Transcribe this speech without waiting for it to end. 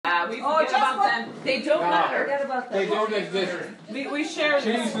we forget about them. They don't matter. They don't exist. We share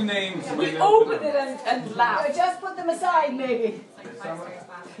them. Change the names. We open it and laugh. Just put them aside, maybe.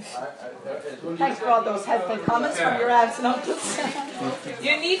 Thanks for all those helpful comments from your aunts and uncles.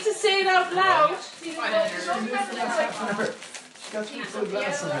 You need to say it out loud.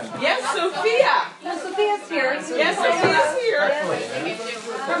 Yes, Sophia. No, Sophia's here. Yes, Sophia's here.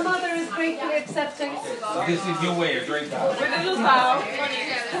 Her mother is greatly accepting. This is your way of drinking. With a little bow.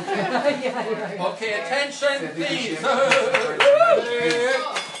 Okay, attention, please.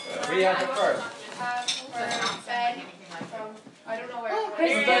 We have the first. I don't know where.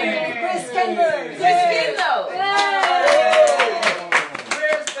 Chris Kendall. Chris Kendall.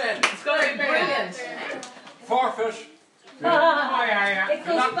 Kristen. It's going to be brilliant. Forfeit. It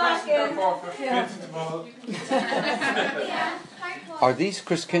goes back in. Are these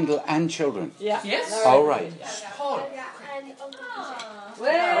Chris Kindle and children? Yeah. Yes. All right. We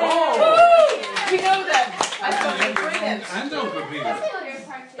know them. I thought they were brilliant. And Uncle Peter.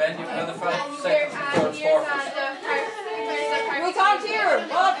 Ben, you another 5 seconds before it's forfeit. We can't hear him.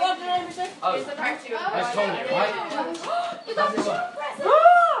 What did I say? It's the part 2. I told you, right?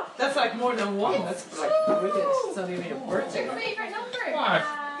 That's like more than one. That's like brilliant. It's not even your birthday. Favorite number? What?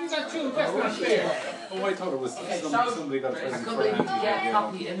 You got 2. That's not fair. Oh, I thought it was somebody got a present for Andy. Yeah,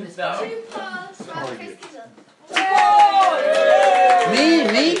 copy in this though.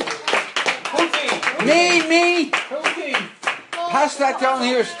 Me. Pass that down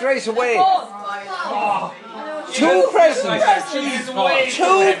here straight away. 2 presents.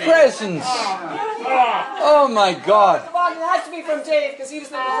 2 presents. Oh my God. Come on, it has to be from Dave because he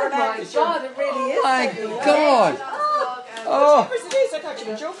was looking for an act. God, it really is. My God. Oh. Where's the days? I thought you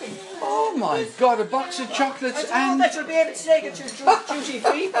were joking. Oh my God, a box of chocolates I and... that you'll be able to take it to duty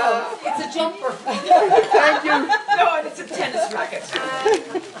free. It's a jumper. Thank you. No, and it's a tennis racket.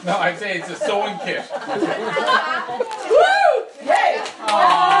 No, I'd say it's a sewing kit. Woo! Yay!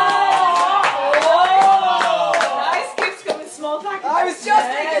 Nice gifts come in small packages. I was just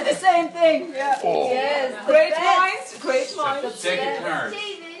thinking the same thing. Yeah. Oh. Yes. Great minds, great minds. Take a turn.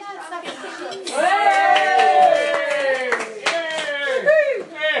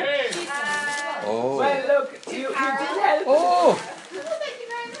 Oh. Well, look, you did help. Oh.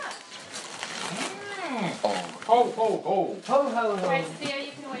 Ho, ho, ho. Ho, ho, ho.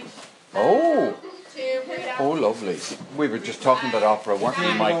 Oh. Oh, lovely. We were just talking about opera, weren't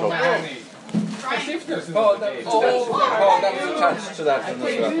we, Michael? Oh, that was attached to that one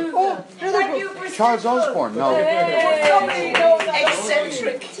as well. Charles Osborne, no.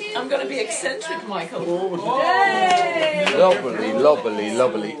 Eccentric. I'm going to be eccentric, Michael. Lovely.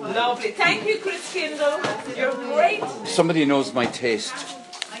 Lovely. Thank you, Chris Kindle. You're great. Somebody knows my taste.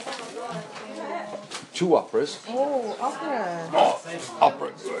 2 operas. Oh, opera.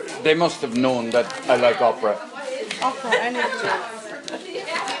 Opera. They must have known that I like opera. Opera, energy.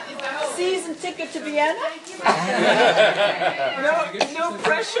 Season ticket to Vienna? No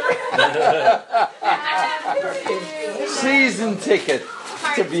pressure. Season ticket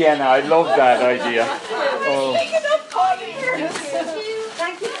to Vienna. I love that idea. Oh. Thank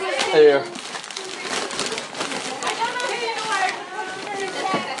you, Chris. Here.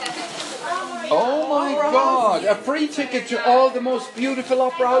 Oh my God! A free ticket to all the most beautiful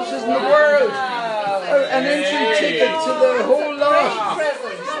opera houses in the world. An entry ticket to the whole lot.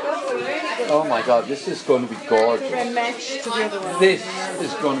 Oh my God! This is going to be gorgeous. This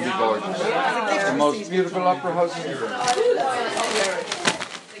is going to be gorgeous. The most beautiful opera houses in the world.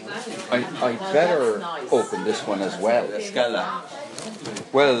 I better open this one as well. Scala.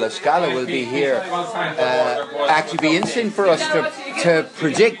 Well, La Scala will be here. Actually, be interesting for us to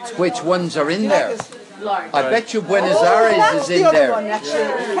predict which ones are in there. I bet you Buenos Aires is in there. And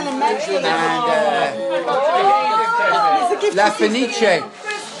La Fenice.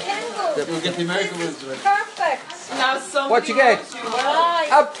 We'll get the American ones. Perfect. What you get?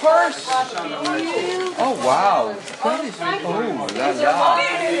 A purse. Oh wow. That is, oh la la.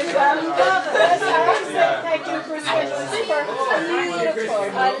 Thank you, Chris. Super. Beautiful.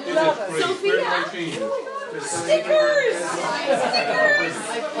 I love it. Sophia. Stickers.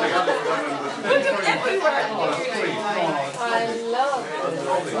 Look at everywhere. I love it.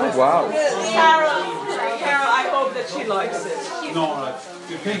 Oh wow. Carol, I hope that she likes it. No,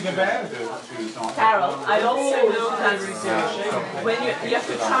 you think about it. Carol, I also know that when you have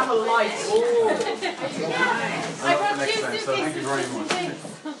to travel light. Thank you very much.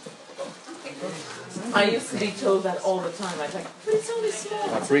 I used to be told that all the time. I think, but it's only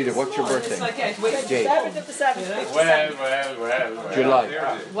small. Breda, what's your birthday? It's like, wait, Jade. 7th of the 7th. Well. July.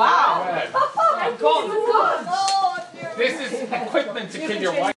 wow. I'm gone. This is equipment to kill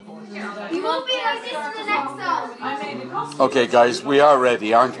your wife. You won't be like this in the next song. Okay, guys, we are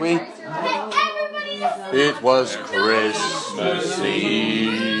ready, aren't we? Okay, everybody listen. It was Christmas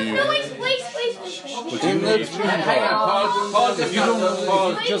Eve. No, wait. In the Pause if you don't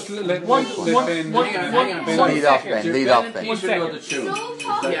pause, just let Ben lead off, Ben. Lead off, Ben. No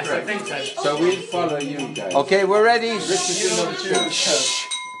talking. Yes, I think so. So we'll follow you guys. Okay, we're ready. Shh. Shh.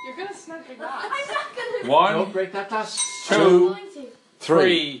 You're gonna snap your glass. I'm not gonna. One, Don't break that glass. two,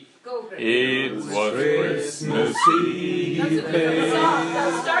 Three. it was Christmas Eve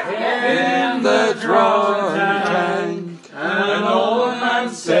Start again. In the drum tank. an old man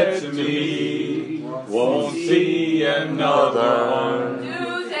said to me, won't see another one.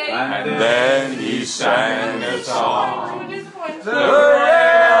 And Then he sang a song. the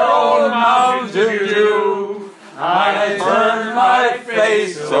rare old Mountain Dew, I turned my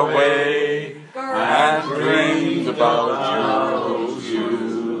face away and dreamed about you.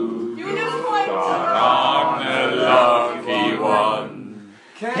 on a lucky one.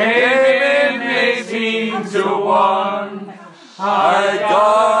 Came in 18 to 1. I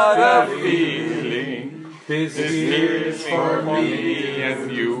got a feeling This is for me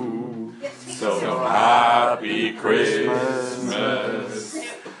and you. so happy Christmas.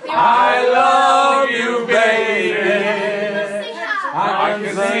 I love you, baby. I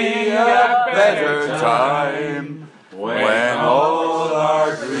can see a better time when all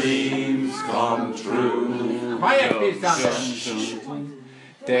our dreams come true. Quiet, please, Santa.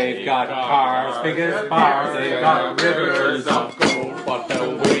 They've got cars, big as bars, they've got rivers of gold, but the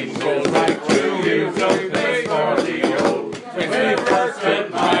wind goes right through you, so they for the old. When they first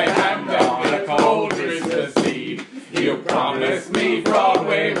took my hand on a cold Christmas Eve, you promised me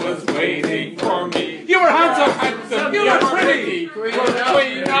Broadway was waiting for me. You were handsome, you were pretty, you were the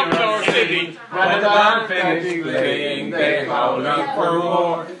queen of your city. When the band finished playing, they howled out for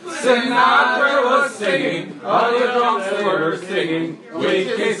more. Sinatra was singing, all the drums were singing. We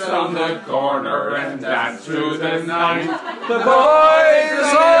kissed on the corner and danced through the night. The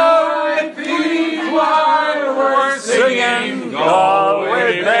boys on Petewater were singing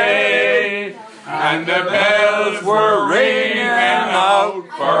Galway Bay, and the bells were ringing out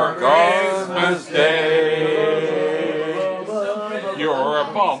for Christmas Day. You're a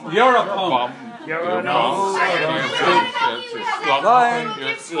bum. You're a bum. You're a bum.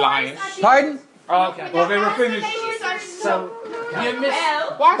 Lying. Pardon? Okay. Well, they were finished. So, you missed.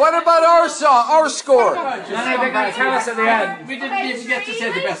 What about our song, our score? No, they're going to tell us at the end. We didn't even get to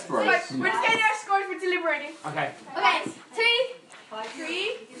say the best words. We're just getting our scores for deliberating. Okay. Okay,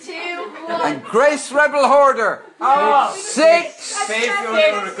 3, 2, 1. And Grace Rebel Hoarder. Oh, 6.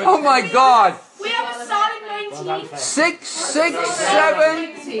 That's Oh my God. We have a solid 19. 6, 6,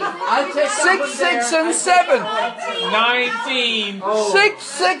 7. I'll take 6, 6, and 7. 19. 6,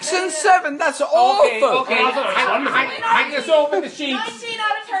 6, and 7. That's awful. Okay. Hang this over the sheets. 19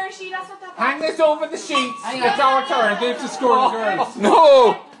 out of 30, that's what that Hang this over the sheets. It's our turn. They have to score the girls.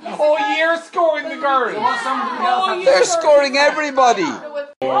 No, Oh, you're scoring the girls. they're scoring everybody. It's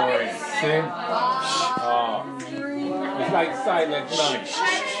like silent lunch.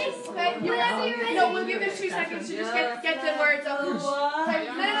 No, we'll give them 2 seconds to just get the words out.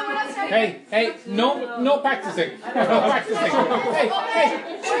 Hey, no practicing. No practicing.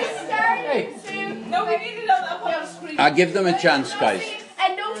 Hey. No, we need to know that one. I'll give them a chance, guys.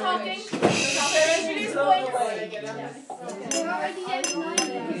 And no talking. Release points.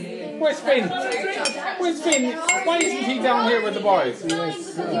 Where's Finn? Where's Finn? Why isn't he down here with the boys?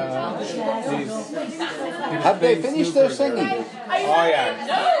 Have they finished their singing? Oh, yeah.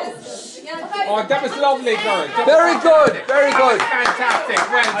 Oh, that was lovely, girls. Very good, very good. Fantastic.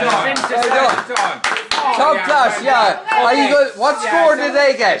 Well done. Well done. Top class, yeah. Are you good? What score did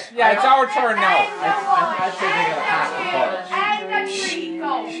they get? Yeah, it's our turn now. I think they're going to pass the ball. And that's 3,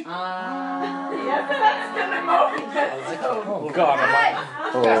 go. Oh, God.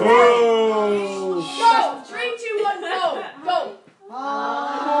 Go, 3, 2, 1, go. Go.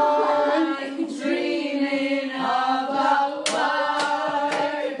 I'm dreaming about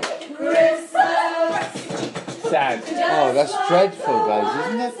white Christmas. Sad. Oh, that's dreadful, guys,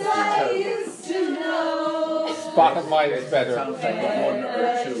 isn't it? I used to know. Bottom line is better.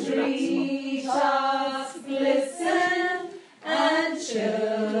 Treetops glisten and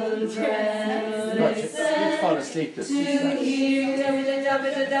children listen Fall asleep this to hear the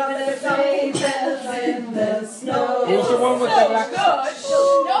sleigh bells in the snow. Who's the one with the black socks?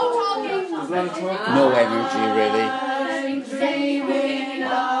 No talking. No energy, really. I'm dreaming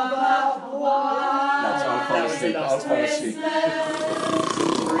about white That's all fall asleep. I'll fall asleep.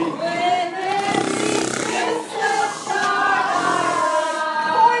 when every Christmas star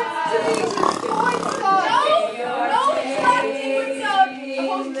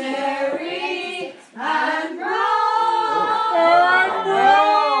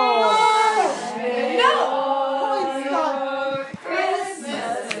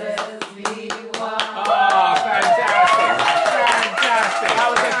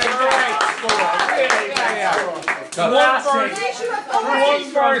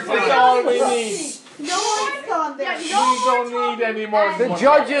One verse is all we need. No one's gone there. We don't need any more. The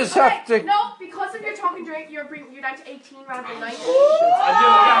judges have to. No, because of your talking drink, you're bringing you down to 18 rather than 19.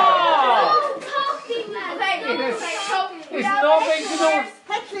 It's nothing to do.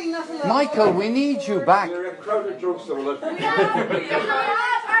 Heckling, not allowed. Michael, we need you back. Michael,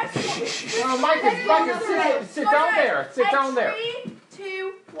 sit down there. Sit down there. 3,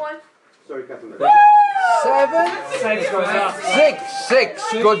 2, 1. Seven, Same goes up.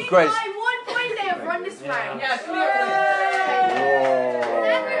 6. Good, Grace. By 1 point, they have run this round.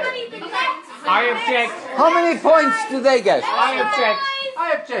 I object. How many points do they get? I object.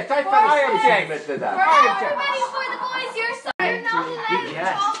 I object. I object. For I object. everybody, for the boys, you're not allowed to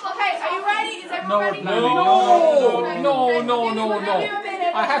talk. Okay, are you ready? Is everyone ready? No.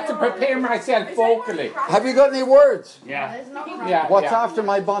 I have to prepare myself vocally. Have you got any words? Yeah. Yeah. What's yeah. after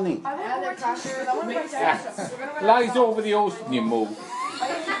my bunny? Lies over the ocean, you move.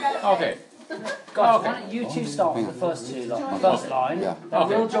 Okay. Guys, why don't you two start with the first line, Yeah. then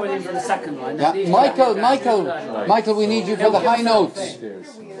we'll join in for the second line. Yeah. then these Michael, we need you for the high notes.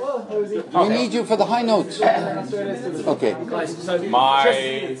 We need you for the high notes. Okay. guys, so My.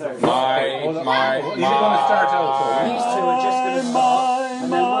 these two are just going to start,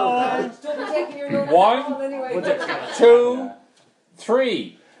 and then we'll 1, 2,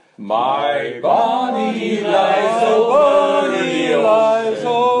 3. My bunny lies over the ocean.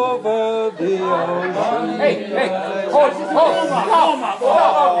 Hey, hold,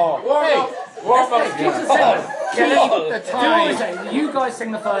 you guys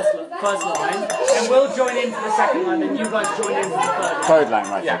sing the first line, and we'll join in for the second line, and you guys join in for the third line. Third line,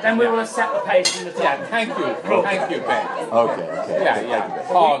 right? Yeah. Then we will set the pace in the top. Yeah, thank you, Ben. Okay. Yeah.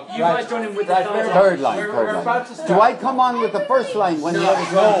 Oh, You guys join in with the Third line. Do I come on with the first line when the others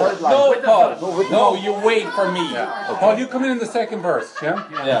go on third line? No, Paul. No, you wait for me. Paul, you come in the second verse, yeah?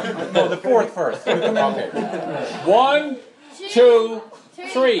 Yeah. No, the fourth verse. You come in. Okay. 1, 2,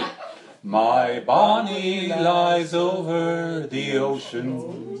 3. My bunny lies over the ocean.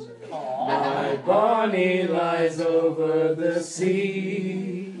 My bunny lies over the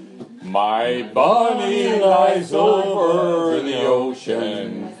sea. My bunny lies over the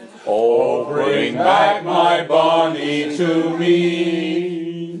ocean. Oh, bring back my bunny to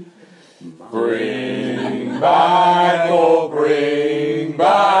me. Bring back, oh, bring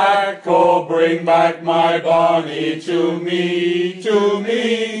back, oh, bring back my bunny to me, to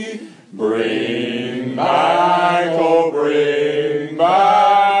me. Bring back, oh, bring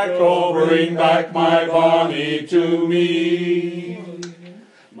back, oh, bring back my bunny to me.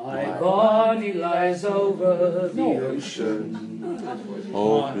 My bunny lies over the ocean.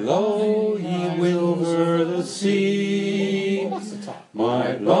 Oh, blow ye winds over the sea.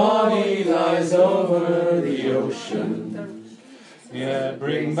 My bunny lies over the ocean. Yeah,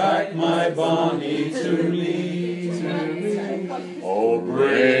 bring back my bunny to me. Oh,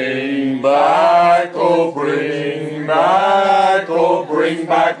 bring back, oh, bring back, oh, bring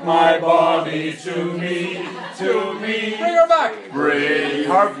back my bunny to me, to me. Bring her back. Bring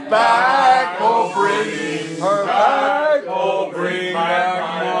her back, oh, bring her back, oh, bring back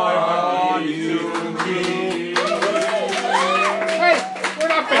my bunny to me. Hey, we're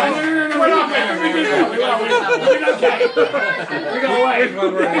not finished. We're not finished. We got away. He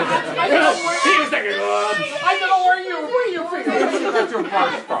was thinking, I don't know where you figuring that's your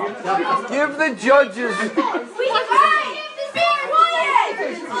first from. Give the judges.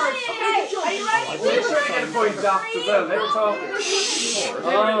 Are you ready? Points after them. They were talking.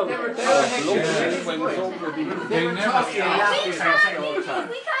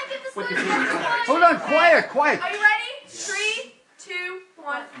 Hold on, quiet. Are you ready? 3, 2,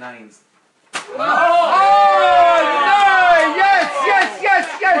 1. Nines. Oh, no! Yes!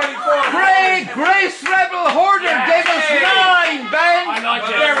 Grace Rebel Hoarder gave us 9, Ben! I like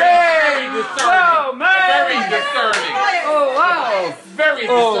it. Oh, man! Very discerning. Oh, wow! Very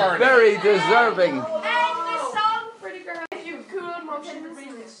Oh, discerning. very deserving. And this song for the girl. If you cool motion in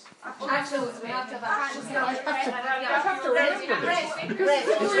business. Absolutely. I have to remember this. Because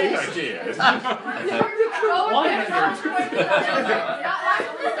it's a great idea.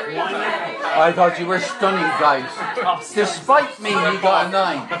 I thought you were stunning, guys. Despite me, you got a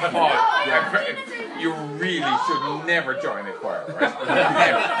 9. Oh, yeah, you really should never join a choir, right?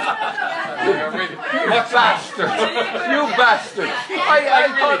 Never. You bastard! You bastard!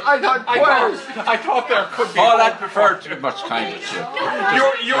 I thought choirs. I thought there could be. All I prefer too much kindness.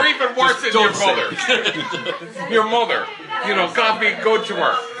 You're even worse than your mother. Your mother, you know, God be good to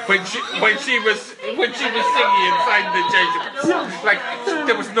her. When she was singing inside the church, like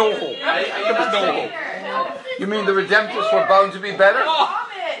there was no hope. There was no hope. You mean the Redemptors were bound to be better?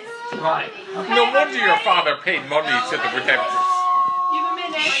 Right. No wonder your father paid money to the Redemptors. You have a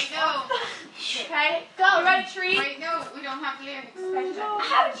minute. No. Okay, go, ready, tree. Wait, no, we don't have lyrics.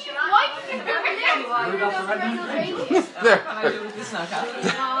 How did you like it? There. Can I do with this now, Catherine? I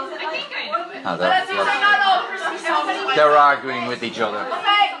think I know it. Oh, But at least I got all Christmas songs anyway. they're arguing with each other.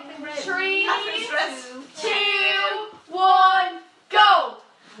 Okay, 3, 2, 1, go!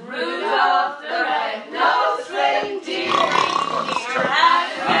 Rudolph the red-nosed reindeer,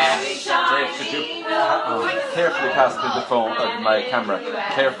 happy shining Carefully pass through the phone, my camera.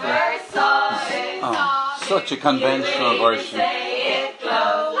 Carefully. Oh, such a conventional version. Thank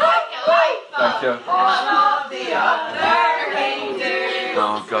you.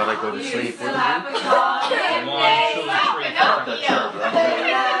 Oh God, I go to sleep, wouldn't I?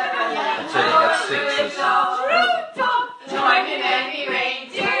 Until they get sixes. Join in any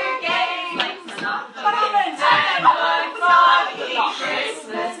reindeer game, and one foggy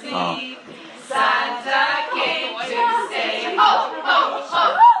Christmas Eve, Santa came to say,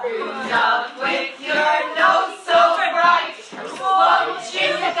 Rudolph, with your nose so bright, won't you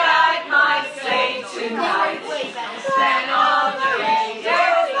guide my sleigh tonight? Then all the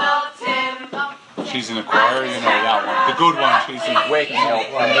reindeers loved him. She's in a choir, you know that one. The good one, she's in. Wake me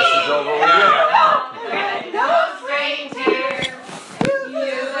up when this is over with. Red-nosed reindeer,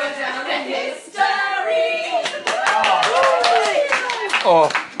 you go down in history. Oh.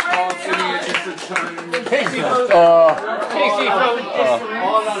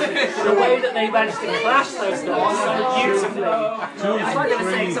 The way that they managed to clash those songs so beautifully. I'm not going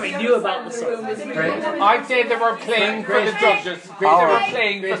to say something new about the song. I'd say they were playing for the judges. They were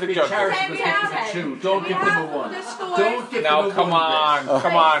playing for the judges. Don't give them a 1. Don't give them a 1. Now, come on,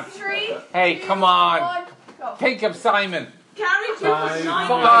 come on. 3, Hey, come on. 1, go. Think of Simon. Carry 2 for 9. 5,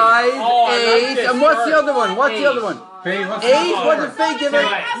 Oh, I like 8, this and what's the word. other one? What's the other one? 8, what did Faye give it?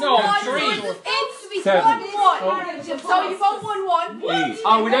 No, 3. It's 7. 1, 1. So you both won 1.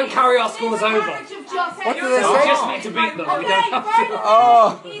 Oh, we don't carry our scores over. What did We I say? just need to beat them. We don't have to.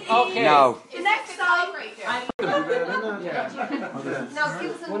 Oh, Okay. no. Next time.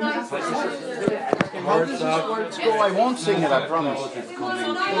 How does this word go? I won't sing it, I promise.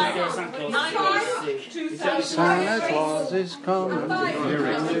 Santa Claus is coming.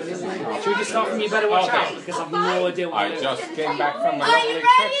 Should we just start from You Better Watch Out? Because I've no idea what I it is. just came back from my Are you lovely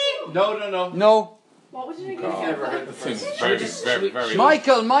ready? No. No. What was it again? trip. Very, very.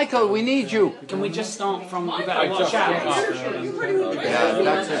 Michael, we need you. Can we just start from You I Better Watch just came Out? up. Yeah,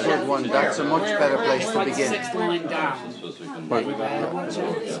 that's a good one. That's a much better place to Like begin. 6th line down.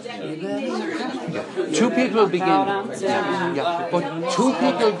 Two people begin. Yeah, but two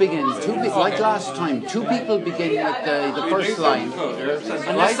people begin. Like last time. Two people begin with the first line.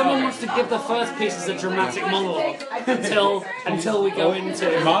 Unless someone wants to give the first piece as a dramatic monologue until we go into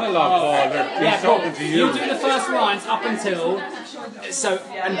Monologue, Paul. Yeah, cool. You do the first lines up until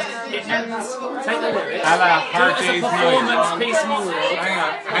and it ends. Take the lyrics. Ella, Do it as a Hardy's performance night. piece monologue.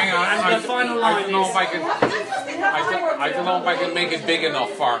 Hang on. And the final line I don't know is. if I can. I don't know if I can make it big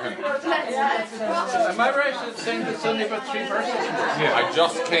enough for him. Am I right to sing the Sunday about 3 verses? Yeah. I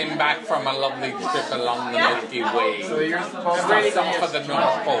just came back from a lovely trip along the Milky Way. So you're supposed Straight off of the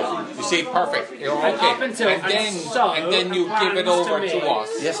North Pole. You see, perfect. You're And okay. up until- and then you give it over to us.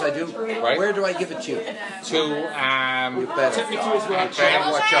 Yes, I do. Right. Where do I give it to you? To Better. Took me to his workshop.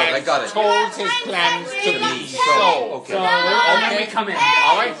 Better watch out. I got it. told his plans to be so. Okay. And then we come in.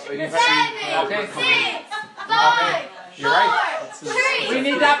 All right. 7, Okay. 6, 5, You're right. 4, 3, We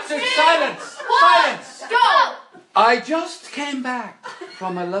need absolute silence. 1, go! I just came back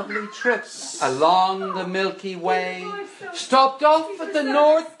from a lovely trip along the Milky Way. Stopped off at the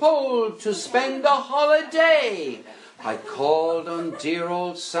North Pole to spend a holiday. I called on dear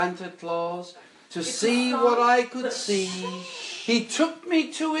old Santa Claus to see what I could see. He took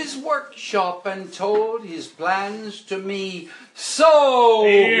me to his workshop and told his plans to me. So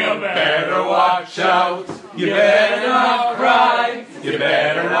You better watch out. You better not cry. You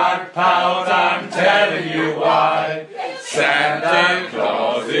better not pout. I'm telling you why. Santa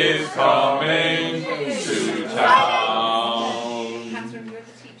Claus is coming to town.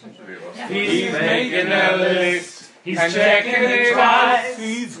 He's making a list. He's checking it twice.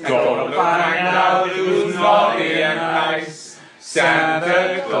 He's gonna find out who's naughty and nice.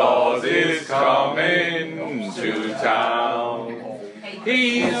 Santa Claus is coming to town.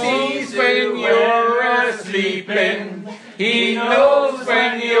 He sees when you're sleeping. He knows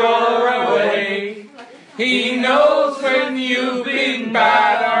when you're awake. He knows when you've been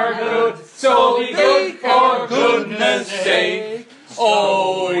bad or good. So be good for goodness sake.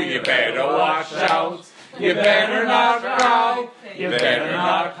 Oh, you better watch out. You better not cry. You better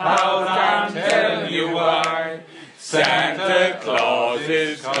not pout. I'm telling you why. Santa Claus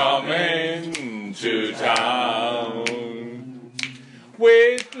is coming to town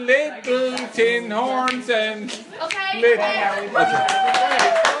with little tin horns and little.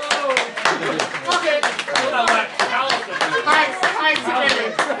 Thanks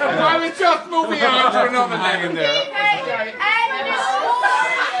again. I was just moving on to another thing there.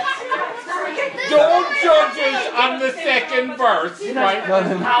 Don't judge us on the second verse, right?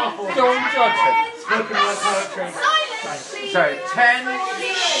 Don't judge it. Sorry, 10.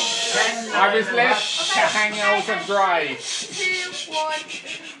 I was left to hang out and dry.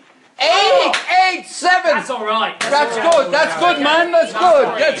 8, 7. That's all right. That's good. That's good, man. That's good.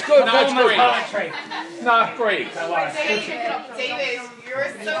 That's good. That's good. Poetry. Not great. David, you're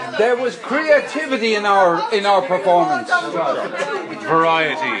so There was creativity in our performance.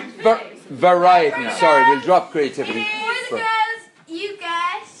 Variety. Variety. Sorry, we'll drop creativity. Boys and girls, you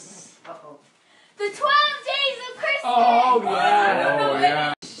guess. The 12 Days of Christmas. Oh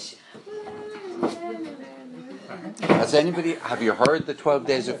yeah. Have you heard the 12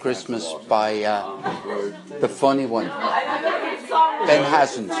 Days of Christmas by the funny one? Ben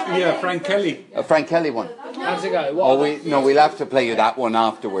hasn't. Yeah, Frank Kelly. Frank Kelly one. How's it go? Oh, we'll have to play you that one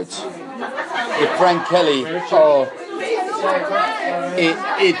afterwards. With Frank Kelly,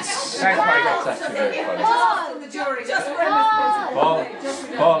 it's.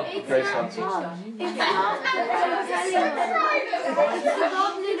 Paul, Grace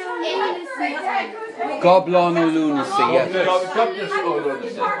Goblin o' Lunacy, yes.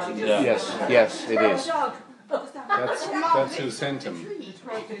 Yeah. Yes, it is. That's who sent him.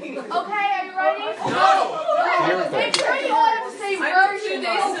 Okay, are you ready? No! Make sure you all have the same version.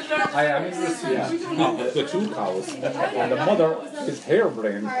 I am the two cows, and the mother is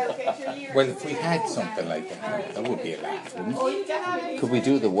harebrained. Well, if we had something like that, that would be a laugh, wouldn't it? Could we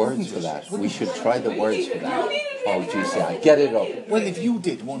do the words for that? We should try the words for that. Oh, geez, yeah, get it up. Well, if you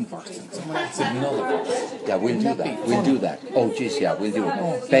did one verse and someone else did another verse. Yeah, we'll do that. We'll do that. Oh, geez, yeah, we'll do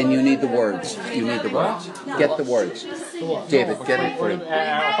it. Ben, you need the words. You need the words. Get the words. David, get it for him.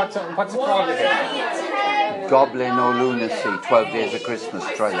 What's it called again? Goblin o' Lunacy, 12 Days of Christmas.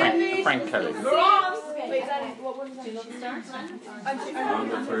 Try that. Frank Kelly.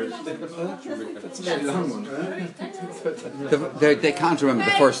 They can't remember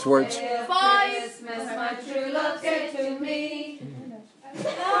the first words. Christmas, my true love said to me.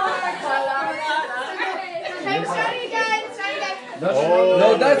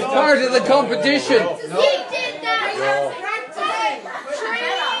 No, that's part of the competition.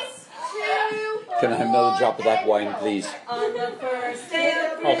 Can I have another drop of that wine, please?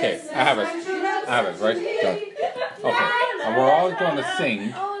 Okay, I have it, right? Okay, and we're all going to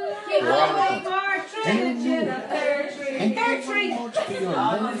sing. We're all going to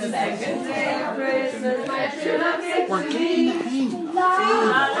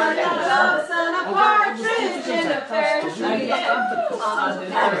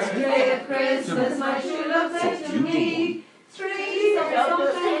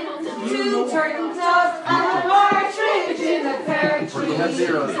Two turtle doves and a partridge in a pear tree.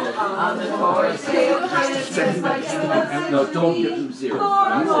 On the forest hill, Christmas, my true love. No, don't give them zero.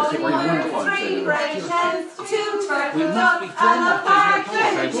 Three branch hens, two turtle doves and a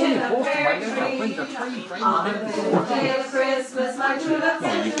partridge in a pear tree. On the day of Christmas, my true love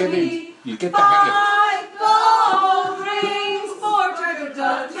said to me, you get the hang of it. 5 gold rings, 4 turtle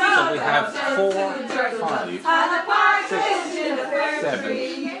doves. So we have 4, 5, And a partridge in a pear 7,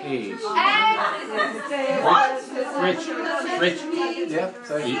 tree. 8. Rich. Yeah.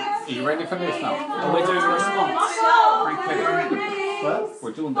 Are you ready for this now? We're doing a response. Frank Kelly. Well,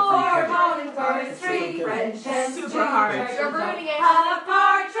 we're doing the Frank Kelly. Super hard.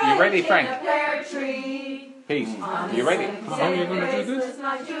 You ready, Frank? Pete, you ready? How are you going to do this?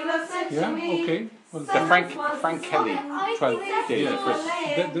 Yeah, okay. Well, the Frank Kelly 12 days of Christmas.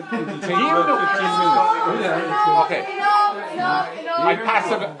 It'll take about 15 minutes. Okay. I'll pass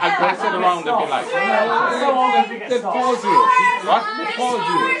it around if you like. Then pause you. What? Pause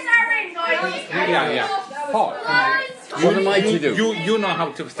you. Yeah. Pause. What am I to do? You know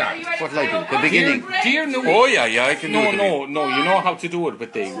how to start. What will I do? The beginning. Do you know? Oh yeah, I can do it. No. You know how to do it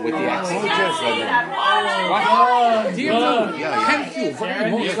with the accent. What? Do you know? Yeah. Thank you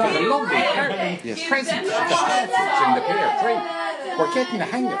very much for the lovely present. The partridge in the pear tree. We're getting the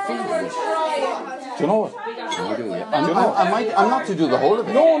hang of feeling. Do you know it? I do, yeah. I'm not to do the whole of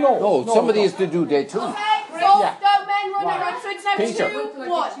it. No. Somebody is to do day 2. So, the then run around. So it's now Peter.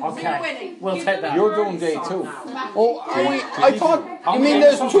 2-1. So you're winning. We'll take that. You're doing day 2. Oh, I thought. You mean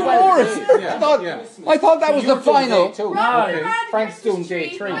there's 2 more? I thought that was the final. Okay. Frank's doing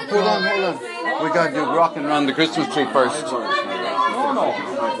day 3. Hold on. We gotta do rocking around the Christmas tree first. No.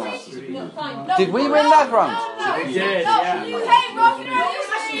 Did we win that round? We did, No, yeah. hey, rocking around the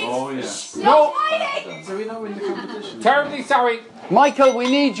tree. Oh, yeah. No fighting. So we not win the competition. Terribly sorry. Michael, we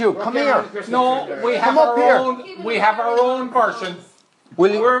need you. Come here. No, we have Come up here. we have our own version.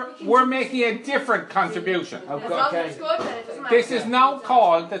 Will you? We're making a different contribution. As long as it's good, then it doesn't matter. This is now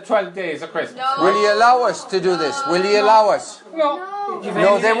called the 12 Days of Christmas. Will you allow us to do this? Will you allow us? No.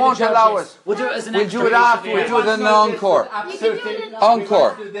 No, they won't allow us. We'll do it as an We'll do it after. We'll do it in an encore. Absolutely.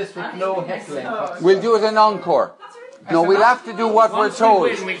 Encore. Do this with no heckling. We'll do it in encore. No, we'll have to do what we're told.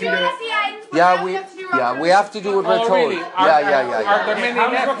 We can do it. Yeah, we have to do what we're Oh, told. really? Yeah. Are there many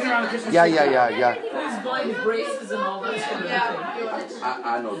left? Yeah. Blind braces and all that sort of thing. I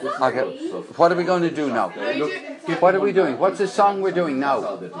know this. Okay. What are we going to do now? What are we doing? What's the song we're doing now?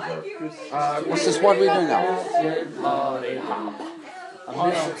 What's this? What are we doing now?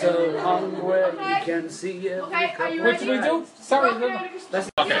 Mistletoe hung where you can see it. Okay, are you Which ready? we do? Sorry. Rocking around the Christmas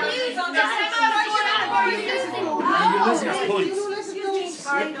tree. Okay. You're losing us points.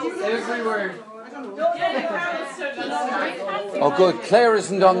 Every word. Oh, good. Claire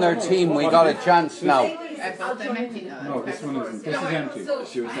isn't on their team. We got a chance now. No, this one isn't. This is empty.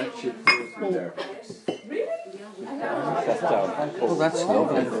 She was that shit there. Oh, that's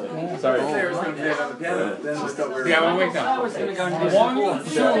lovely. Sorry. Claire's going to play on the piano. Then we'll stop. Yeah, well, wait now. 1,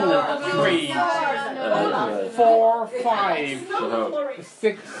 2, 3, 4, 5,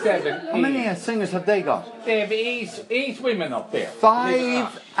 6, 7, 8. How many singers have they got? They have 8 women up there.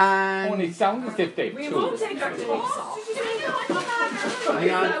 5 and... Only sound as if they've 2.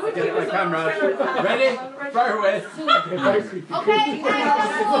 Hang on. Get my camera. Ready? Fire away. Okay,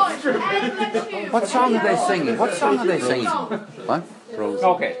 and 2. What song are they singing? What song are they singing? What?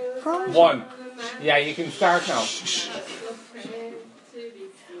 Okay. 1. Yeah, you can start now.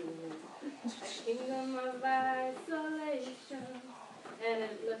 Kingdom of isolation, and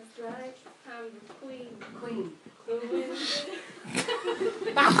it looks like I'm the queen.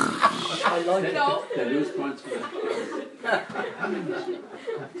 I like it. No. They lose points for that.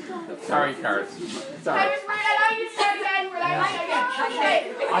 Sorry, Cards. I was right. I know you said again. We're like again. Okay.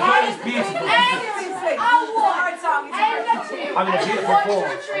 I thought it was beautiful. And the 2. I'm gonna beat it for 4. 1,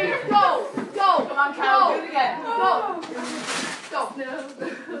 2, 3, go. Come on, Carol. Do it again. Go.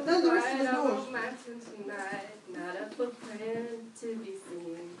 Not a footprint to be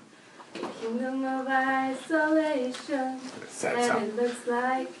seen. A kingdom of isolation, and it looks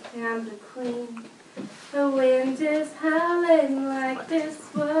like I'm the queen. The wind is howling like this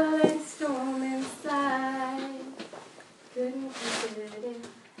swirling storm inside. Couldn't keep it in,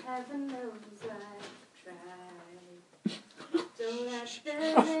 heaven knows I've tried. Don't let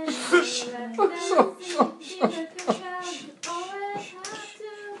them in, don't let them see, either 'cause you always have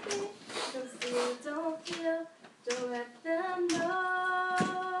to be. Don't steal, don't kill, don't let them know.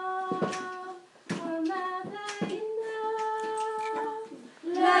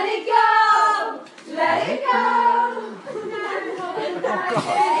 Let it go, let it go. Let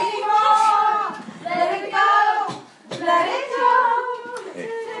it go, let it go.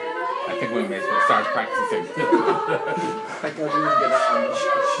 I think we may as well start practicing.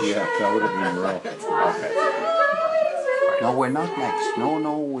 Yeah, that would have been raw. No, we're not next. No,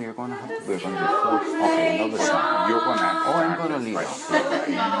 we're going to have to. We're going to do 4. Okay, another song. You're going to have to. Oh, I'm going to lead off. I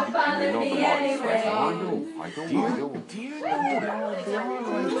know the voice. I do.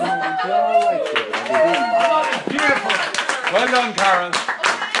 Beautiful. Well done, Carol.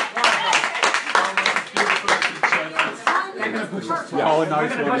 Oh,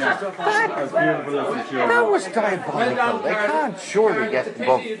 nice one, yeah. That's beautiful. That was diabolical. They can't surely get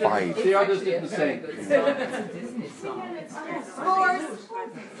above 5. The others didn't sing.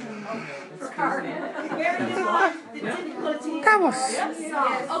 That was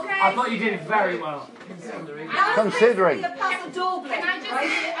I thought you did it very well. considering. Can I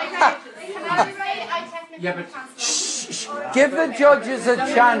be ready? I technically can't. Give the judges a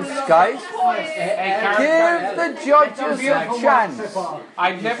chance, guys. Give the judges a chance.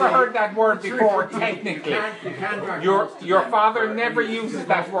 I've never heard that word before, technically. Your father never uses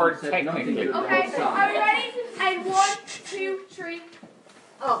that word, technically. Okay, are we ready? And 1, 2, 3.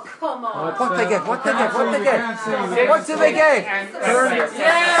 Oh, come on. What they get? What do they get?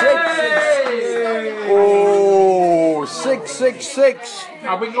 Oh, 666.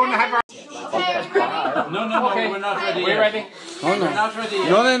 Are we going to have our... No, we're not ready. We're ready?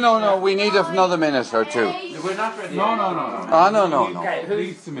 No. We need another minute or 2. We're not ready. No. Oh, no. Okay,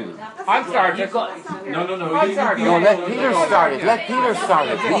 Please a minute. I'm starting. You've got. No. I'm starting. No, let Peter start it. Let Peter start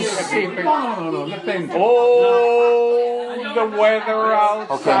it. No. Let Ben. Oh, the weather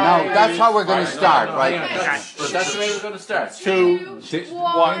outside. Okay, now that's how we're going to start, right? That's the way we're going to start.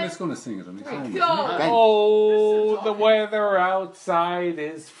 Ben is going to sing it on his own. Oh, the weather outside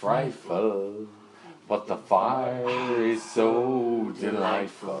is frightful, but the fire is so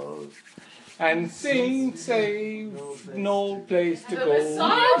delightful. And Saint Save no place to go.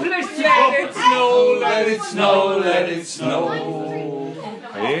 Let it snow, let it snow, let it snow.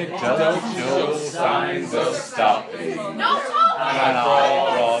 It does show signs of stopping. And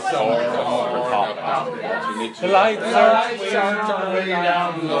I brought some more top. The lights are shining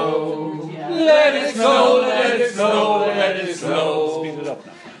down low. Let it snow, let it snow, let it snow. Speed it up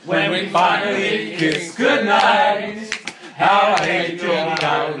now. When we finally kiss goodnight. How I hate to be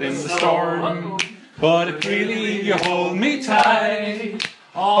out in the storm, but if really you hold me tight,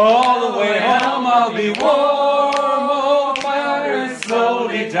 all the way home I'll be warm. Oh, fire is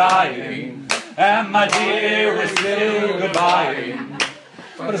slowly dying, and my dear, we're still goodbying.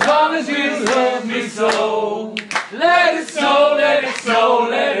 But as long as you love me so, let it snow, let it snow,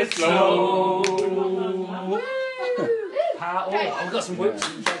 let it snow. I've got some whoops.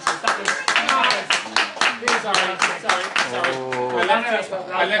 Sorry.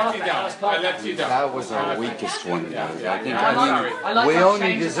 I left you down. That was our weakest one. I like We that only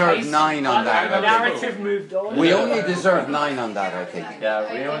change of deserve pace. 9 on The that. narrative moved on. We only deserve 9 on that, I think.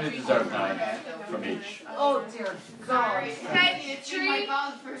 Yeah, we only deserve 9 from each. Oh dear God. Okay, 3, 2,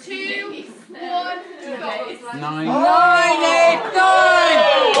 1, go. 9. 9, 8, 9!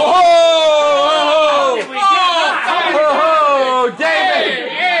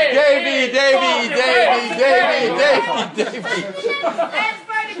 Oh, Davy!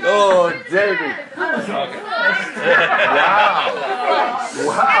 Oh, Davy!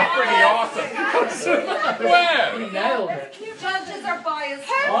 Wow! Pretty awesome. Well, You nailed it. Judges are biased.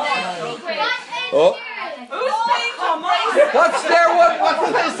 Oh. What's their one? What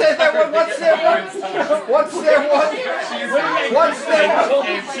did they say there? What's their one? What's their one? What's their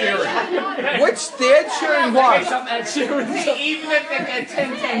one? Which the Ed Sheeran what? even if they get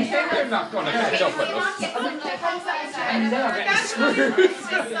 10, they're not going to catch up with us.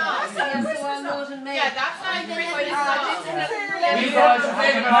 Yeah, that's not even really You guys are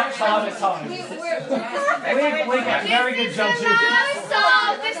having a much harder time. We get very good judges.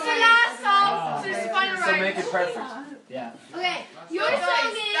 This is the last song. So this is the final round. So make it perfect. Yeah. Okay, your song is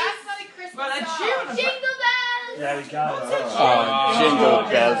that's not a Christmas song. Jingle bells. There we go. Oh, Jingle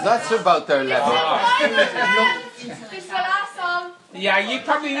Bells. That's about their level. This is the last song. Yeah, you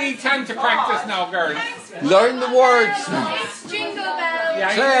probably need time to practice now, girls. Learn the words. It's Jingle bells.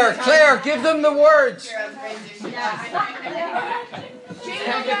 Yeah, Claire, give them the words. Can't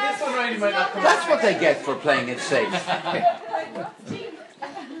get this one right, you might not come That's what they get for playing it safe.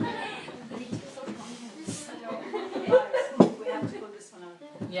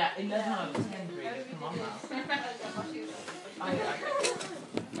 Yeah, 11 out of 10 really. Come on now.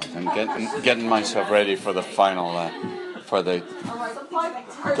 I'm getting myself ready for the final, for the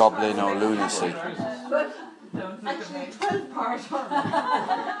Dublin O Lunacy. Actually, 12 part.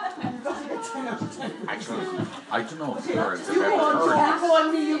 Actually, I don't know if the words have You ever go on, heard go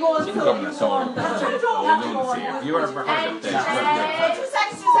on, you go on. Jingle Bells on Lunacy. Have you ever heard of this? 2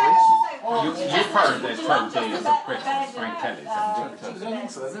 seconds. You've heard the 12 days of Christmas, Frank Kelly's.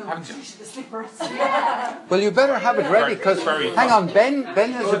 Haven't you? Well, you better have it ready, because, hang on, Ben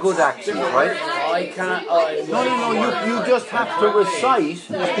has a good accent, right? I can't. No, you just have to recite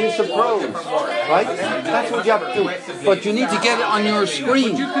a piece of prose, right? That's what you have to do. But you need to get it on your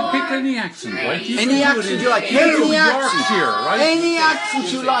screen. You could pick any accent, right? Any accent you like. Any accent. Any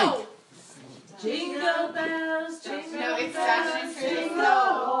accent you like. Jingle bells, jingle No, it's bells, actually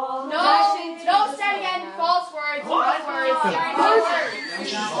jingle. No, say again. False words. False words.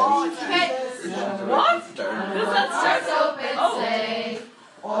 Okay. What? Does that start? Open sleigh.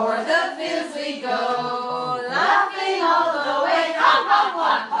 O'er the fields we go, laughing all the way. Hop, hop,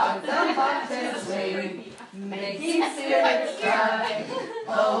 hop, hop, the bumpers swing, making spirits bright.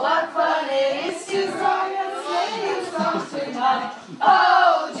 Oh, what fun it is to sing a sleighing song tonight.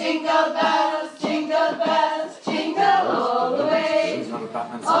 Oh, jingle bells, jingle all the way.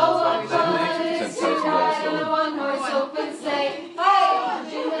 Oh, what fun it is to ride in a one-horse open sleigh. Oh,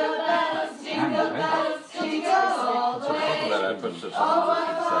 jingle bells, jingle all the way.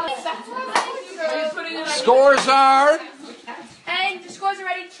 Scores are... And the scores are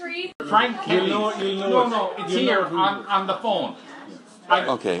ready. 3. Frank Kelly. No, it's here on the phone.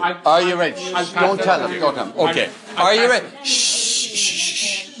 Okay. Are you ready? Shh, don't tell him. Don't tell him. Okay. Are you ready?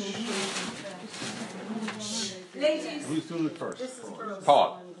 Shh. Who's doing it first?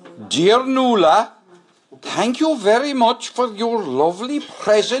 Paul. Dear Nuala, thank you very much for your lovely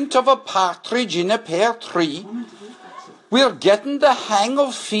present of a partridge in a pear tree. We're getting the hang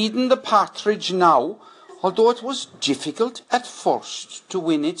of feeding the partridge now, although it was difficult at first to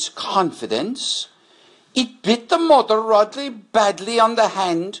win its confidence. It bit the mother rather badly on the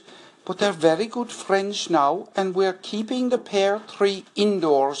hand, but they're very good friends now, and we're keeping the pear tree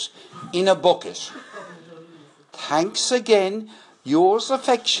indoors in a bucket. Thanks again, yours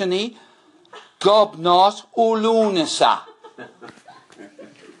affectionately, Gobnot O'Lunasa.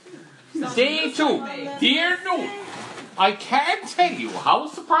 Day 2. Dear Nuala, I can't tell you how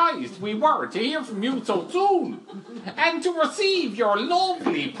surprised we were to hear from you so soon, and to receive your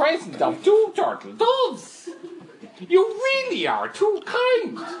lovely present of 2 turtle doves. You really are too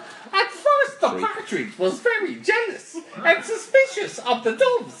kind. At first the partridge was very jealous and suspicious of the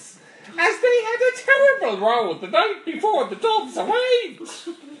doves, as they had a terrible row the night before the doves arrived.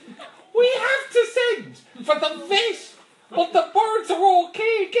 We have to send for the vet, but the birds are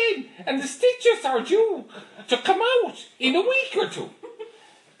okay again, and the stitches are due to come out in a week or 2.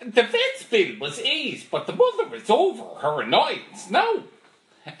 The vet's bill was 8, but the mother is over her annoyance now.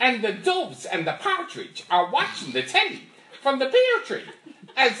 And the doves and the partridge are watching the telly from the pear tree,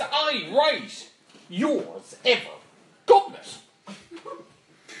 as I write, yours ever, Gobnut.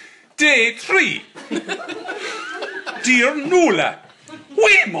 Day 3. Dear Nuala,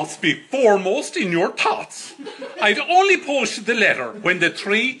 we must be foremost in your thoughts. I'd only posted the letter when the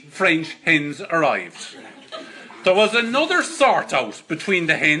 3 French hens arrived. There was another sort out between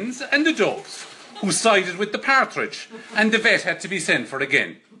the hens and the doves, who sided with the partridge, and the vet had to be sent for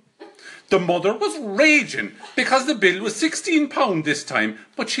again. The mother was raging because the bill was £16 this time,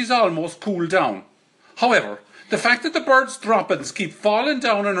 but she's almost cooled down. However, the fact that the bird's droppings keep falling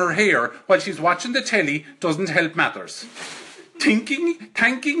down on her hair while she's watching the telly doesn't help matters.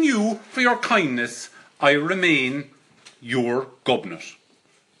 Thanking you for your kindness, I remain your Gobnut.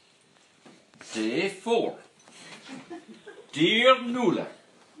 Day 4. Dear Nuala,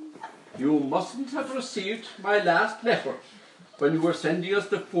 you mustn't have received my last letter when you were sending us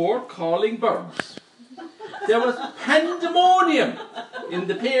the 4 calling birds. There was pandemonium in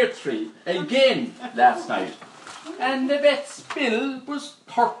the pear tree again last night, and the vet's bill was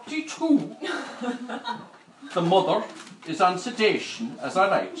 32. The mother is on sedation as I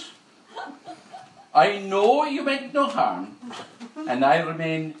write. I know you meant no harm, and I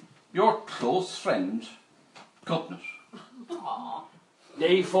remain your close friend, Gobnut.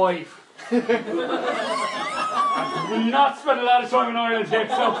 Day 5. I've not spent a lot of time in Ireland yet,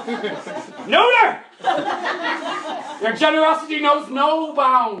 so... Nuala! Your generosity knows no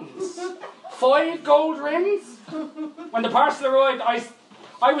bounds. 5 gold rings? When the parcel arrived,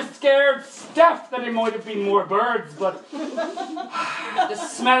 I was scared stiff that it might have been more birds, but the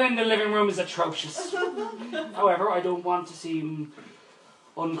smell in the living room is atrocious. However, I don't want to seem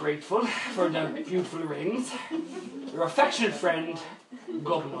ungrateful for the beautiful rings. Your affectionate friend,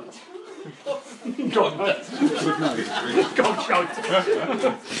 Gobnut. Gobnut.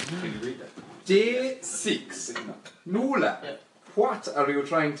 Day 6. Nuala, what are you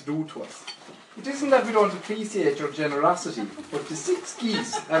trying to do to us? It isn't that we don't appreciate your generosity, but the 6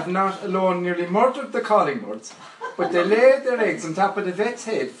 geese have not alone nearly murdered the calling birds, but they laid their eggs on top of the vet's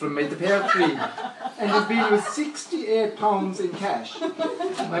head from the pear tree, and the bill was £68 in cash.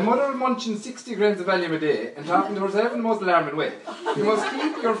 My mother munching 60 grams of Valium a day and talking to herself in the most alarming way. You must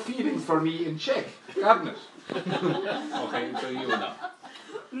keep your feelings for me in check, Gobnut. Okay, so you now.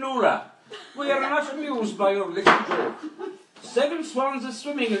 Nuala, we are not amused by your little joke. 7 swans are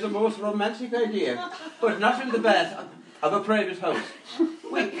swimming is the most romantic idea, but not in the bath of a private house.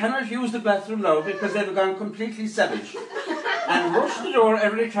 We cannot use the bathroom now because they've gone completely savage and rush the door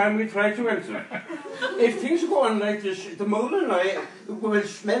every time we try to enter. If things go on like this, the mole and I will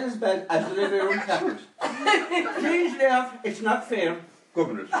smell as bad as the living room carpet. Please lay off, it's not fair.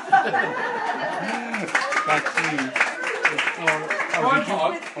 Gobnut.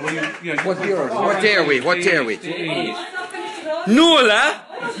 What dare we? What dare we? Nuala!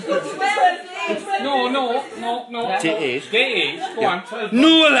 No. Day 8. Day 8. Go on.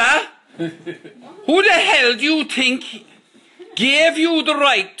 Nuala! Who the hell do you think gave you the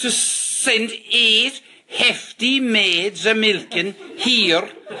right to send 8 hefty maids a milking here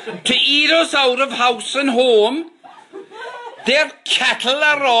to eat us out of house and home? Their cattle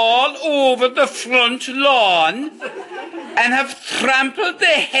are all over the front lawn. and have trampled the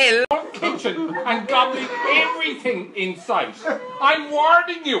hell kitchen and gobbling everything in sight. I'm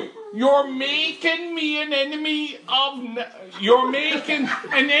warning you. You're making me an enemy of. You're making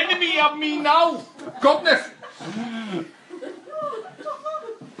an enemy of me now. Goodness.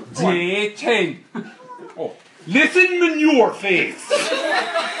 Day 10. Oh. Listen, manure face.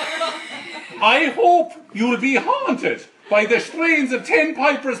 I hope you'll be haunted by the strains of 10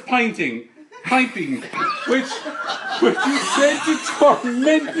 pipers piping, which you said to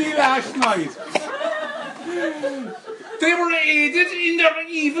torment me last night. They were aided in their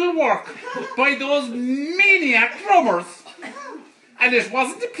evil work by those maniac drummers. And it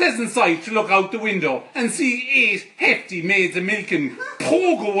wasn't a pleasant sight to look out the window and see 8 hefty maids of milking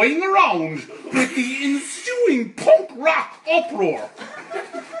pogoing around with the ensuing punk rock uproar.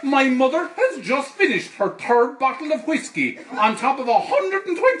 My mother has just finished her 3rd bottle of whiskey on top of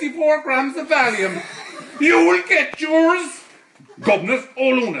 124 grams of Valium. You will get yours. Goodness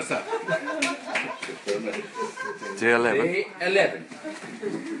Olunasa. Day 11. Day 11.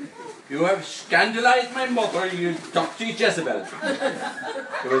 You have scandalized my mother, you dirty Jezebel.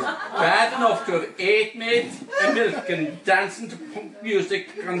 It was bad enough to have 8 maids of milk and dancing to punk music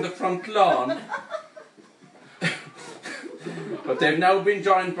on the front lawn. But they've now been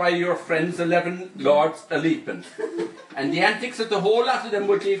joined by your friends 11 lords a leaping. And the antics of the whole lot of them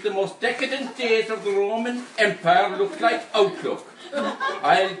would leave the most decadent days of the Roman Empire look like outlook.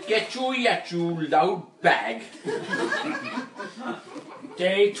 I'll get you yet, you loud bag.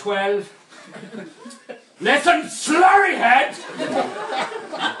 Day 12. Listen, slurryhead!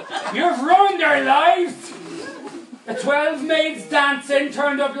 You've ruined their lives! The 12 maids dancing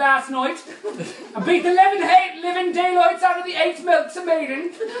turned up last night and beat the 11 living daylights out of the 8 milks of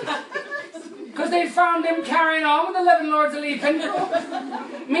maiden because they found them carrying on with 11 lords a leaping.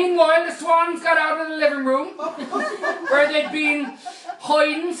 Meanwhile, the swans got out of the living room where they'd been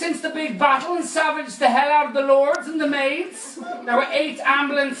hiding since the big battle and savaged the hell out of the lords and the maids. There were 8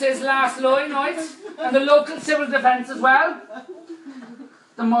 ambulances last night and the local civil defence as well.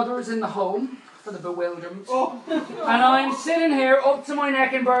 The mother's in the home for the bewilderment. And I'm sitting here up to my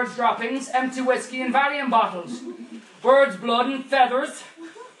neck in birds' droppings, empty whiskey and Valium bottles, birds' blood and feathers,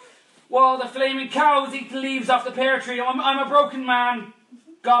 while the flaming cows eat the leaves off the pear tree. I'm a broken man.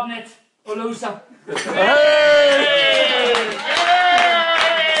 Gobnet, Olusa.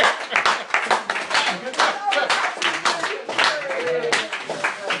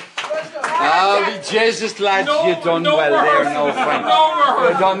 Jesus, lads, you done well there, no Frank.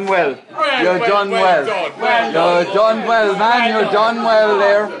 You done well. You done well. You done well, man. You done well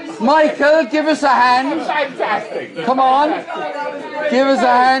there. Michael, give us a hand. Fantastic. Come on. Give us a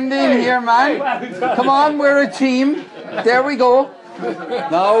hand in here, man. Come on, we're a team. There we go.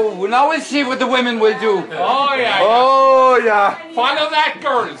 Now we'll see what the women will do. Oh yeah. Oh yeah. Follow that,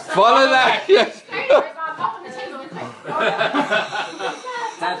 girls. Follow that. Yes.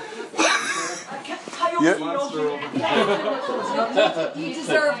 You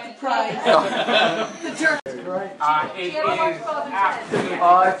deserve the prize. The jerk. It is absolutely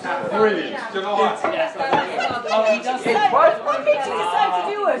brilliant. Do you know what? What made you decide to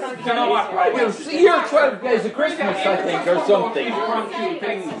do it? Do you know what? Well, here 12 days of Christmas, I think, or something. I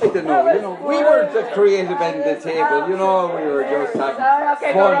don't know, we were the creative end of the table, we were just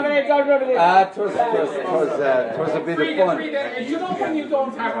having fun. It was a bit of fun. You know when you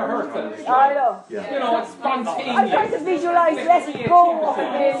don't have rehearsals? I know. It's spontaneous. I'm trying to visualise letting go of the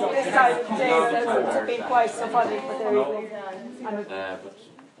this time of day. It's been quite so funny, but there you go.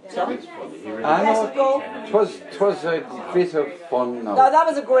 Sorry? I know, it was a bit of fun now. No, that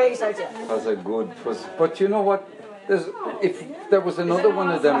was a great idea. It was a good, but you know what? If there was another one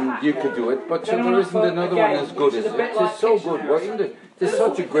of them, you could do it, but there isn't another one as good as it. It's so good, wasn't it? It's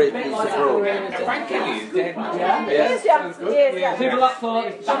such a great piece of road. Frank Kelly is dead. Yes. People up for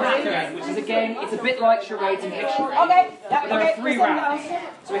Charades, which is a game, it's a bit like Charades and Dictionary. Okay. But there are 3 rounds.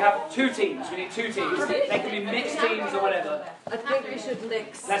 So we have 2 teams. We need 2 teams. They can be mixed teams or whatever. I think we should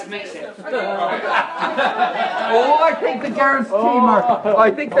mix. Let's mix it. Oh, I think the girls' team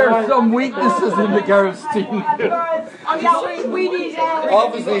I think there's some weaknesses in the girls' team. We need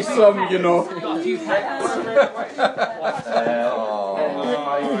Obviously some,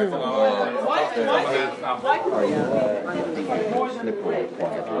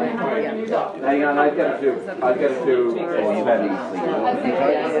 Hang on, I'll get it to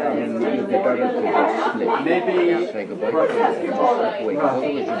maybe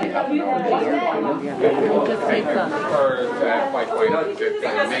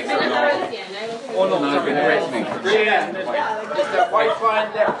Oh no, I've been wrestling. Is there white wine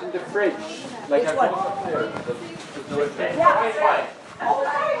left in the fridge? Which one?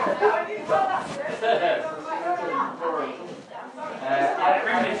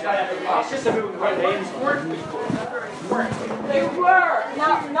 It's just a moving right names. They were.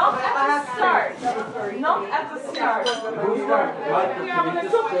 Not at the start. Not at the start.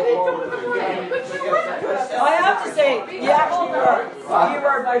 I have to say, you actually were. You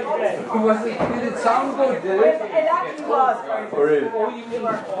were about today. Did it sound good, did it? It actually was. For real? You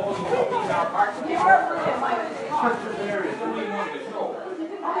were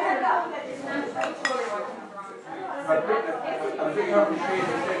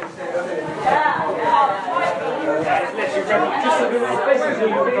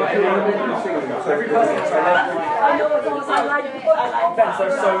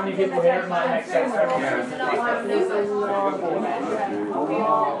There's so many people here in my next section.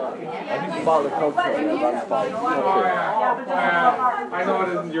 I think Father Coach was in the last ball. I know it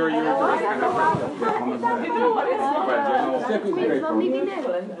isn't your kind of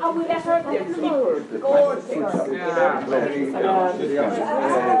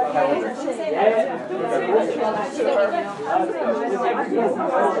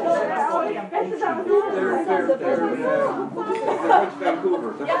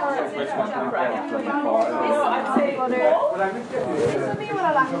Vancouver.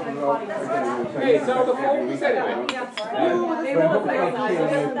 Hey, so the focus anyway.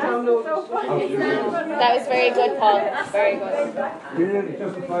 That was very good, Paul. Very good.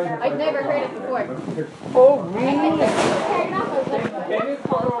 I've never heard it before. Oh, really?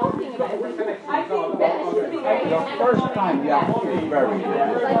 The first time, yeah, very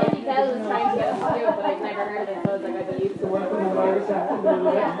good. Like Eddie Bell was trying to get us to do it, but I've never heard it, so I was like, I don't used to work with him.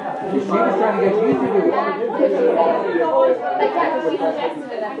 She was trying to get you to do it. Like, yeah, but she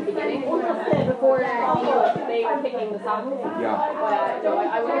suggested it at the beginning, before they were picking the song. Yeah. But no,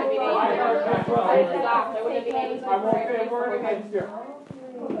 I wouldn't have been able to. I wouldn't have been able to work it.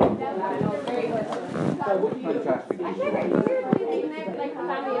 Very good. Fantastic. I hear that you're like the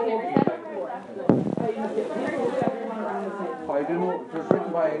family has never said it before. I don't know, it was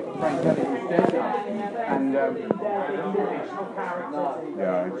written by Frank Kelly, who's dead now. And, yeah, it's,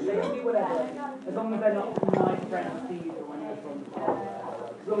 As long as they're not my friends, Steve, or when you're from the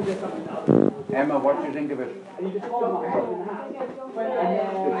past. As long as there's something else. Emma, what do you think of it? And you just hold them up in half. The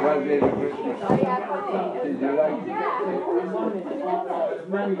 12 Days of Christmas. Did you like it?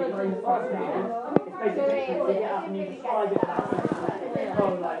 Very, very fast now. It's basically you get up and you describe it as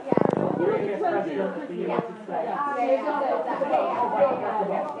like, you're going to get president of the United States.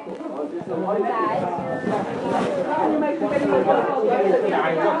 Yeah, I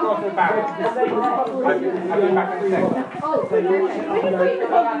just got it back. I've been back in a second.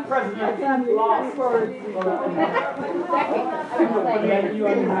 President last words.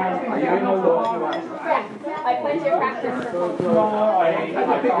 I plenty of practice.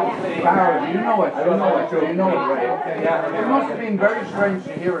 Barry, you know it, you know it, right? Yeah. It must have been very strange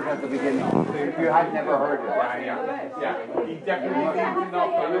to hear it at the beginning, if you had never heard it. Yeah. He definitely didn't know.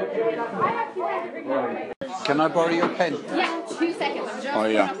 Can I borrow your pen? Yeah, 2 seconds. I'm just Oh,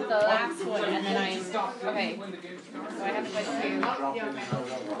 yeah. up with the last one, and then I'm okay. So I have to go to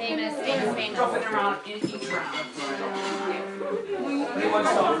famous.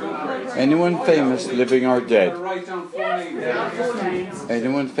 Anyone famous living or dead?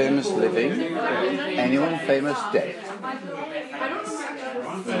 Anyone famous living? Anyone famous dead?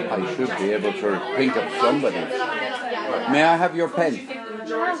 I should be able to think of somebody. May I have your pen?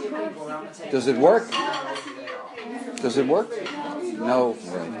 Does it work? Does it work? No. Right,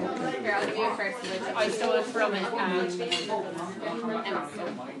 okay. Here, I'll give you a first, which I stole it from it.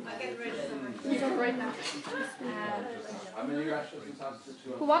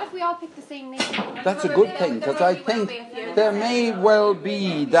 Well, what if we all pick the same name? That's a good thing, because I think there may well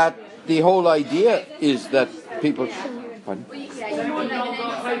be that the whole idea is that people... Pardon?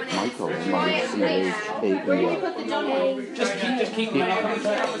 Michael, M-I-C-H-A-E-L. Just keep them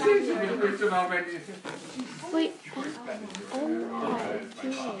up. Wait.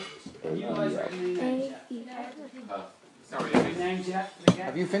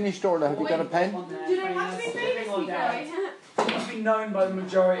 Have you finished, Orla? Have you got a pen? He's been known by the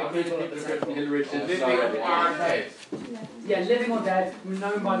majority of people at the table. Yeah, living or dead,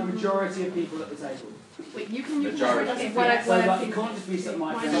 known by the majority of people at the table. Wait, you can use So like, it can't just be something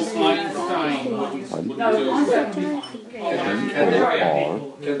like Einstein wouldn't do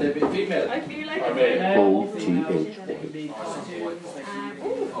Can they be female? I feel like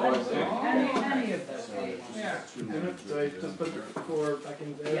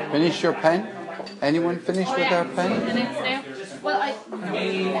Finish your pen? Anyone finished with their pen? minutes now. Well, I don't know.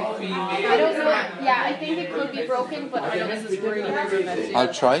 Yeah, I think it could be broken, but I know this is really repetitive.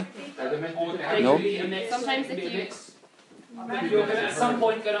 I'll try. No? Sometimes it keeps. At some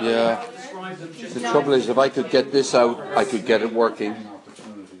point, Yeah. The trouble is, if I could get this out, I could get it working.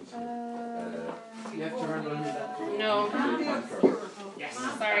 No.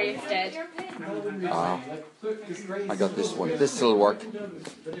 Sorry, it's dead. Ah. I got this one. This will work.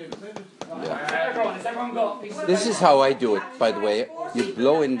 Yeah. This is how I do it, by the way. You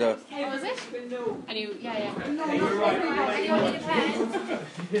blow in the... Hey, was it? And you, yeah.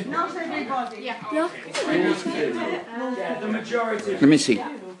 Not everybody. Yeah. The majority. Let me see.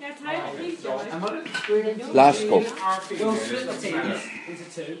 Last cup. We'll split the teams into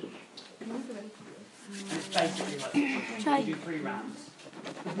two. And it's basically like we do 3 rounds. So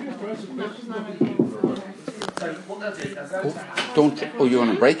what they'll do is they'll go to half. Don't... Oh, you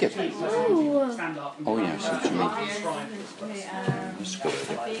want to break it? Stand up. Oh, yeah, I see what you mean. That's good.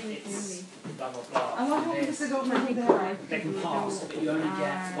 Blah, blah, blah. I want to just go my thing. They can pass, but you only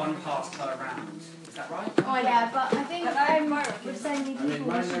get 1 pass per round. Is that right? Oh yeah, but I think we're sending people.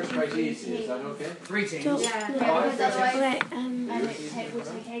 Mine are quite easy, is that okay? 3 teams. Yeah, because otherwise it would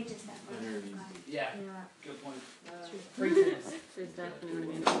take ages then. Yeah. Good point. 3 teams. There's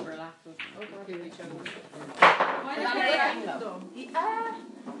definitely an overlap of who each other.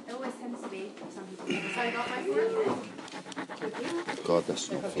 It always tends to be some people. So I got my 4. God,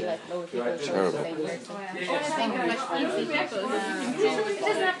 that's not fair. Terrible. It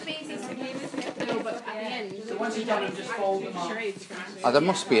doesn't have to be easy. No, but at the end, So once you've done it, just fold them up. Ah, there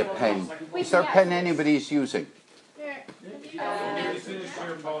must be a pen. Is there a pen anybody's using?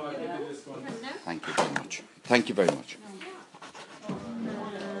 Thank you very much. Thank you very much.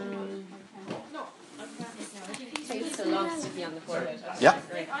 it takes so long to be on the forehead. Yeah.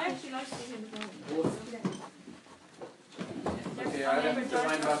 Great. I actually like seeing the Okay, I left the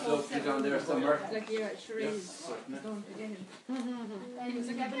wine bottle open down there somewhere. like you're at Cherie's. Don't forget him.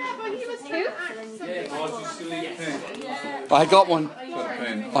 I got one.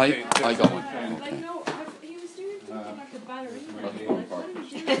 I got one. Like no, he was doing something like a ballerina.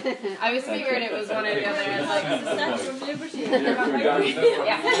 I was figuring it was one or the other. I was like, The Statue of Liberty.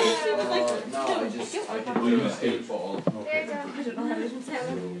 yeah. No, I just we must still fall. I don't know how to tell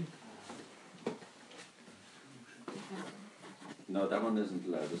him. No, that one isn't the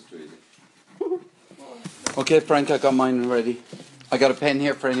loudest, Tracy. Okay, Frank, I got mine ready. I got a pen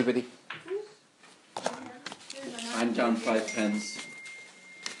here for anybody. I'm down 5 pence.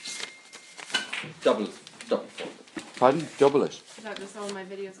 Double. Pardon? Double it. Is that just all my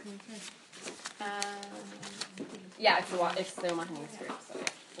videos coming through? Yeah, it's the Mahoney script, so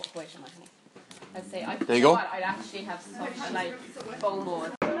yeah, wait a Mahoney. I'd say, There you go. What, I'd actually have such like FOMO.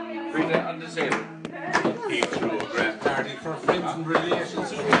 Bring that on the table. He threw a grand party for friends and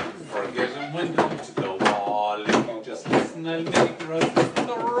relations who didn't forget him when down to the wall. If you just listen, I'll make the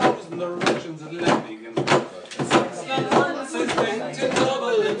rose and the Russians at landing and 6 months I spent in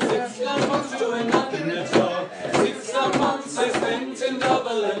Dublin, 6 months doing nothing at all. 6 months I spent in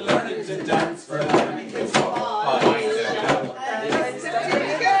Dublin learning to dance for landing and all.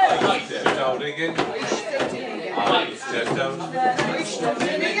 I stepped out again.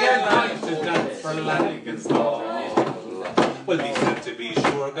 For Lanigan's Ball. Well, he said to be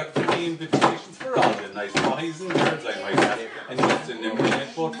sure, got 3 invitations for all the nice boys and girls I might have. And just in a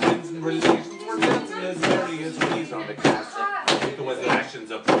minute, both friends and relations were dancing as merry as we's on the castle. There was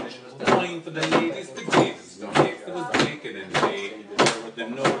lashings of punch, wine for the ladies, potatoes, no eggs, there was bacon and hay. There were the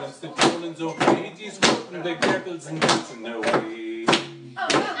Nolans, the Polans, O'Grady's, working the girls and dancing away.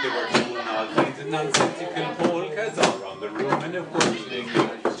 They were doing all kinds of nonsensical polkas all around the room, and of course they came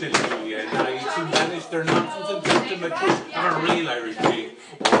till Julia and I to manage their nonsense and took them a twist on a real Irish pig.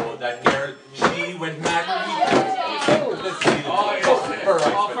 Oh, that girl, she went mad when we took the seal. Her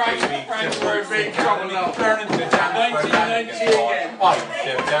eyes for 3 weeks, and we're in big trouble now. Learning to dance for Lanigan's Ball. I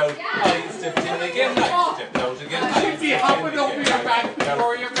stepped out, I stepped in again, I stepped out again, I stepped in again, I stepped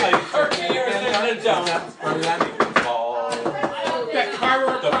out again, for Lanigan's Ball. The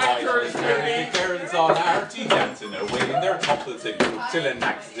boys carrying the girls on arty dancing away in their couples and groups till an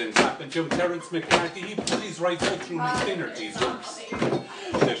accident happened. Joe Terence McCarthy, he put his right foot through his synergies hooks.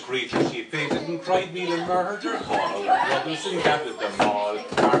 The creature, she fainted and cried meal and murder. All her brothers and gathered them all.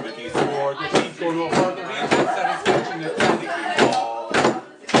 Carmody swore that he'd go no further, he'd have satisfaction at Lanigan's Ball.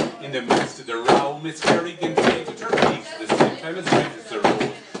 In the midst of the row, Miss Kerrigan painted her piece at the same time as Francis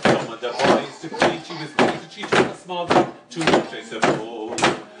arose. Some of the boys decreed she was painted, she took a small drop, too much I suppose.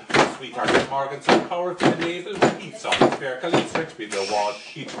 Sweetheart of organs and power to the navel. He saw the spherical and stretched by the wall.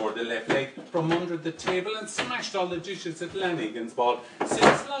 He tore the left leg from under the table and smashed all the dishes at Lanigan's ball.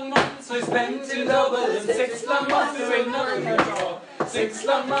 6 long months I spent in Dublin, 6 long months doing nothing at all. 6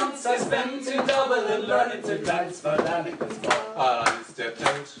 long months I spent in Dublin learning to dance for Lanigan's ball. I stepped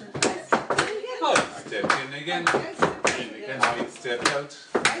out. I stepped in again. I stepped out.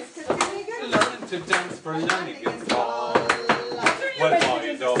 Learning to dance for Lanigan's ball. Well,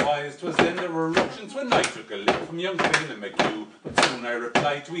 boys, oh boys, 'twas then there were eruptions when I took a lick from young Phelan McHugh. But soon I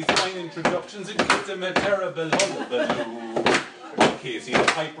replied to his fine introductions and gave him a terrible hullabaloo. Well, Casey the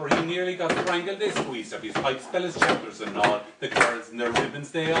piper, he nearly got strangled. They squeezed up his pipe, spell his chapters and all. The girls and their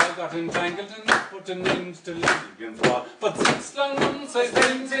ribbons, they all got entangled and put the names to Lanigan's ball. But 6 long months I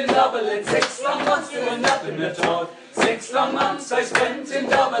spent in Dublin, 6 long months doing nothing at all. 6 long months I spent in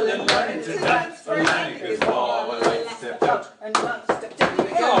Dublin learning to dance for Lanigan's ball. Well, I stepped out. And I stepped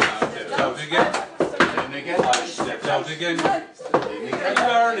out again. And again. I stepped out again. And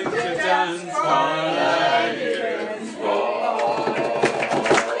learning to dance for Lanigan's ball.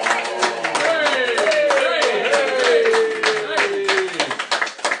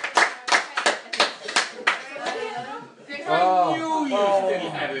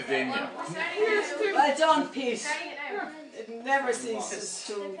 Well done, Pete. It never ceases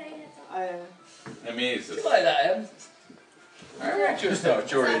to amaze us. You like that, Em? I just thought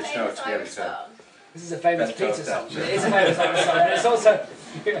George now together. This is a famous That's pizza tough, song. that, It is a famous pizza song, but it's also...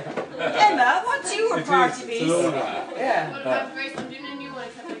 Emma, what's your party piece? Yeah.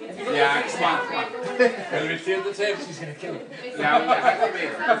 Yeah, come on. Will we see at the table? She's going to kill it.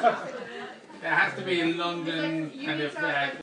 Yeah, it has to be in London, kind of